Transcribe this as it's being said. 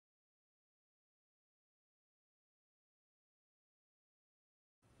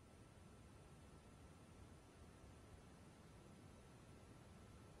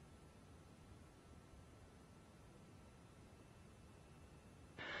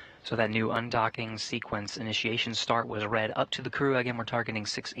So that new undocking sequence initiation start was read up to the crew. Again, we're targeting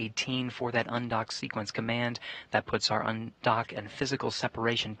 6:18 for that undock sequence command. That puts our undock and physical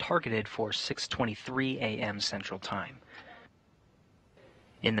separation targeted for 6:23 a.m. Central Time.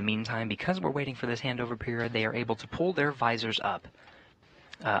 In the meantime, because we're waiting for this handover period, they are able to pull their visors up.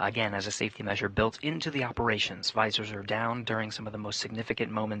 Again, as a safety measure built into the operations, visors are down during some of the most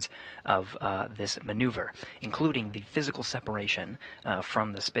significant moments of this maneuver, including the physical separation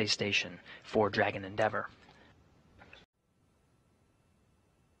from the space station for Dragon Endeavour.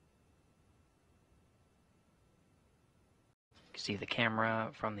 You can see the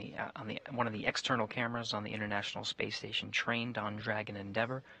camera from one of the external cameras on the International Space Station trained on Dragon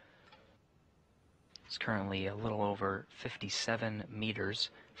Endeavour. It's currently a little over 57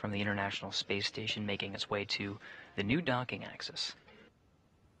 meters from the International Space Station, making its way to the new docking axis.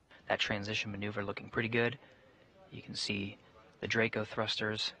 That transition maneuver looking pretty good. You can see the Draco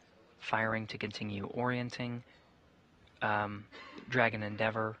thrusters firing to continue orienting Dragon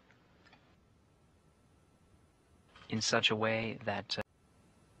Endeavour in such a way that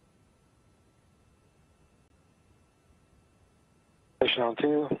Station on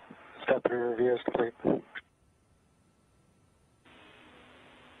 2. Step through review is complete.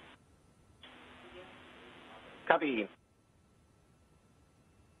 Copy.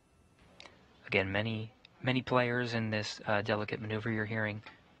 Again, many players in this delicate maneuver you're hearing.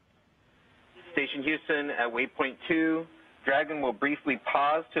 Station Houston at waypoint 2. Dragon will briefly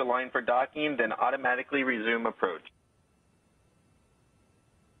pause to align for docking, then automatically resume approach.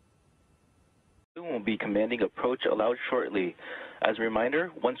 Will be commanding approach allowed shortly. As a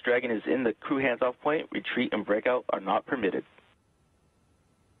reminder, once Dragon is in the crew hands-off point, retreat and breakout are not permitted.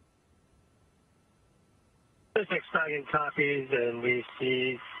 SpaceX Dragon copies, and we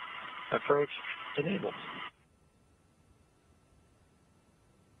see approach enabled.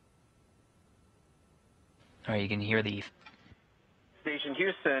 All right, you can hear the... Station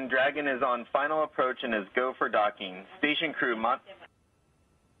Houston, Dragon is on final approach and is go for docking. Station crew,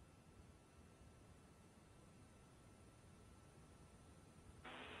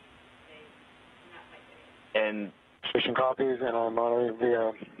 and Station copies, and I'm monitoring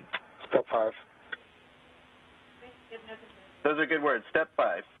via step 5. those are good words. Step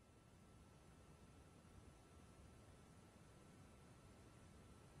 5.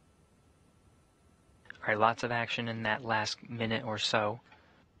 All right, lots of action in that last minute or so.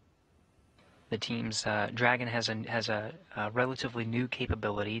 The team's Dragon has a relatively new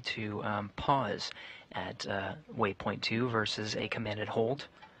capability to pause at waypoint 2 versus a commanded hold.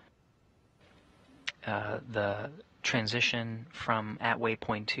 The transition from at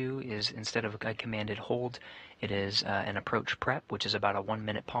waypoint 2 is, instead of a commanded hold, it is an approach prep, which is about a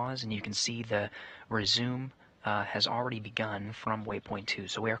 1-minute pause, and you can see the resume has already begun from waypoint 2.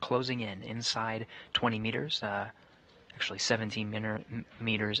 So we are closing in inside 20 meters, actually 17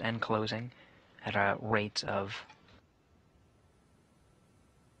 meters and closing at a rate of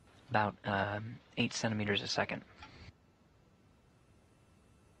about 8 centimeters a second.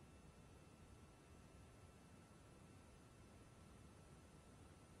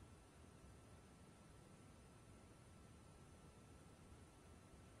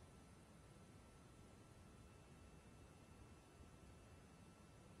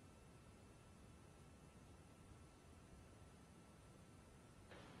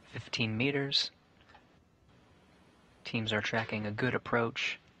 Meters. Teams are tracking a good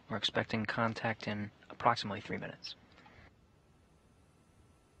approach. We're expecting contact in approximately 3 minutes.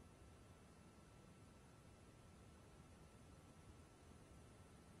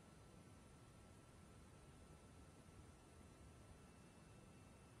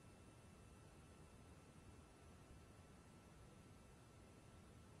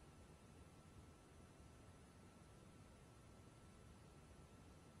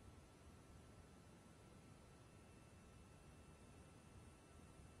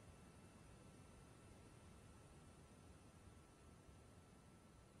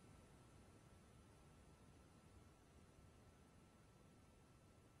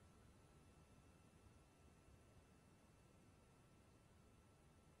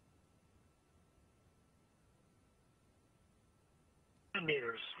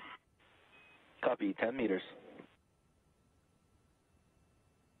 Meters. Copy, 10 meters.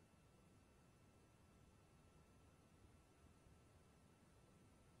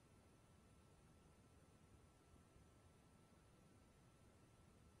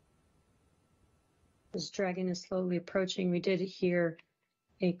 As Dragon is slowly approaching, we did hear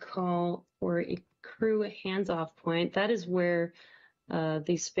a call for a crew hands-off point. That is where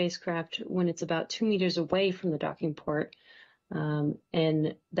the spacecraft, when it's about 2 meters away from the docking port,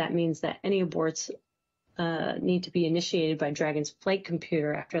 And that means that any aborts need to be initiated by Dragon's flight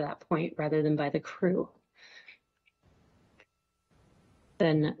computer after that point rather than by the crew.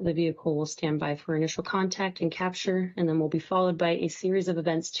 Then the vehicle will stand by for initial contact and capture, and then will be followed by a series of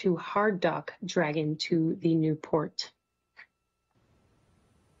events to hard dock Dragon to the new port.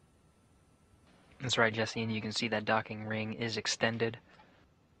 That's right, Jesse, and you can see that docking ring is extended.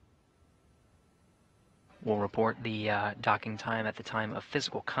 We'll report the docking time at the time of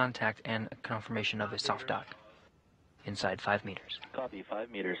physical contact and confirmation of a soft dock inside 5 meters. Copy,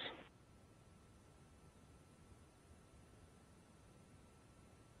 5 meters.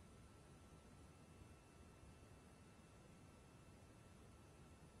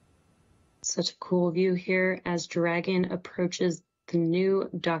 Such a cool view here as Dragon approaches the new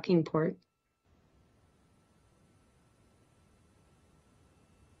docking port.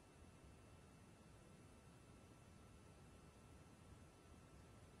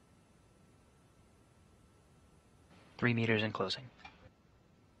 Three meters in closing.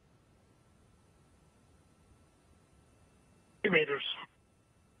 2 meters.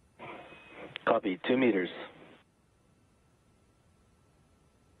 Copy, 2 meters.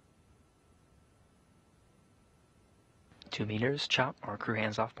 2 meters, chop, or crew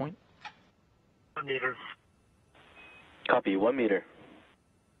hands off point. 1 meter. Copy, 1 meter.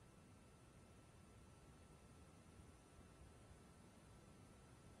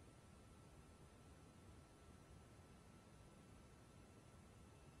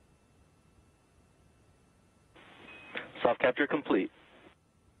 Soft capture complete.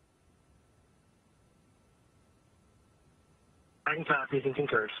 Dragon copies and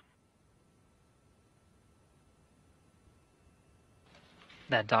concurs.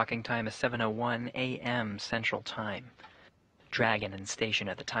 That docking time is 7:01 a.m. Central Time. Dragon and station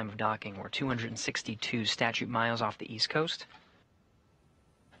at the time of docking were 262 statute miles off the east coast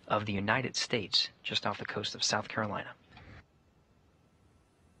of the United States, just off the coast of South Carolina.